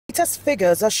Latest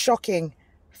figures are shocking,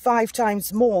 5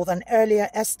 times more than earlier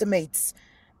estimates.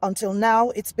 Until now,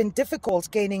 it's been difficult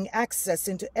gaining access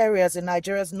into areas in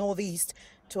Nigeria's northeast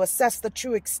to assess the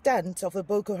true extent of the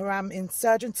Boko Haram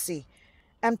insurgency,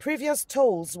 and previous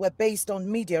tolls were based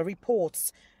on media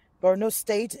reports. Borno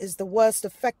State is the worst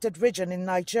affected region in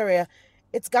Nigeria.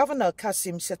 Its governor,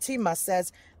 Kasim Shettima,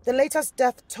 says the latest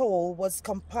death toll was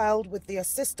compiled with the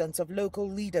assistance of local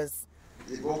leaders.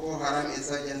 The Boko Haram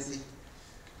insurgency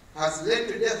has led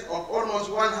to death of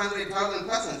almost 100,000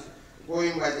 persons,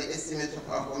 going by the estimate of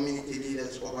our community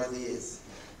leaders over the years.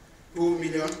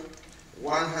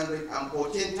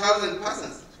 2,114,000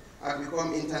 persons have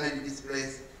become internally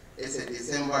displaced as of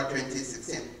December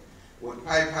 2016, with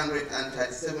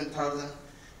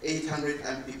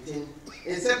 537,815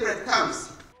 in separate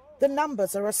camps. The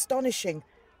numbers are astonishing.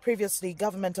 Previously,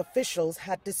 government officials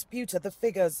had disputed the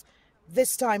figures.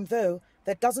 This time, though,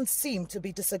 there doesn't seem to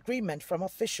be disagreement from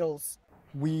officials.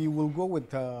 We will go with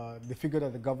the figure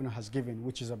that the governor has given,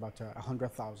 which is about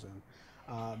 100,000.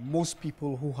 Most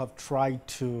people who have tried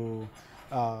to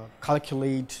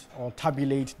calculate or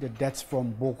tabulate the deaths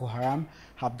from Boko Haram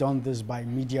have done this by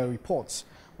media reports.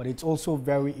 But it's also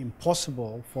very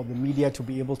impossible for the media to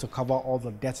be able to cover all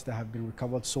the deaths that have been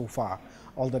recovered so far,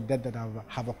 all the deaths that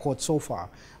have occurred so far,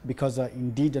 because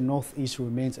indeed the Northeast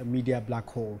remains a media black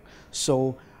hole.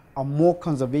 So a more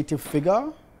conservative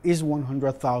figure is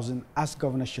 100,000, as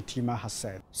Governor Shettima has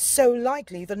said. So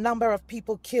likely the number of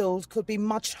people killed could be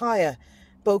much higher.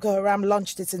 Boko Haram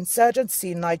launched its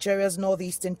insurgency in Nigeria's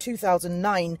northeast in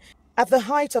 2009. At the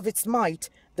height of its might,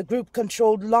 the group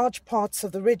controlled large parts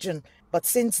of the region, but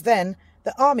since then,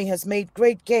 the army has made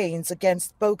great gains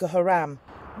against Boko Haram.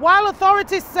 While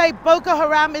authorities say Boko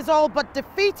Haram is all but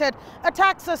defeated,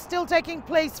 attacks are still taking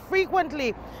place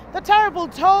frequently. The terrible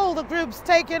toll the group's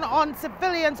taken on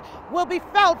civilians will be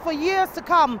felt for years to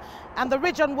come, and the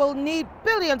region will need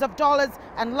billions of dollars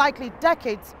and likely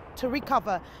decades to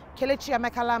recover. Kelechi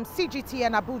Emekalam,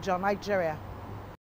 CGTN, Abuja, Nigeria.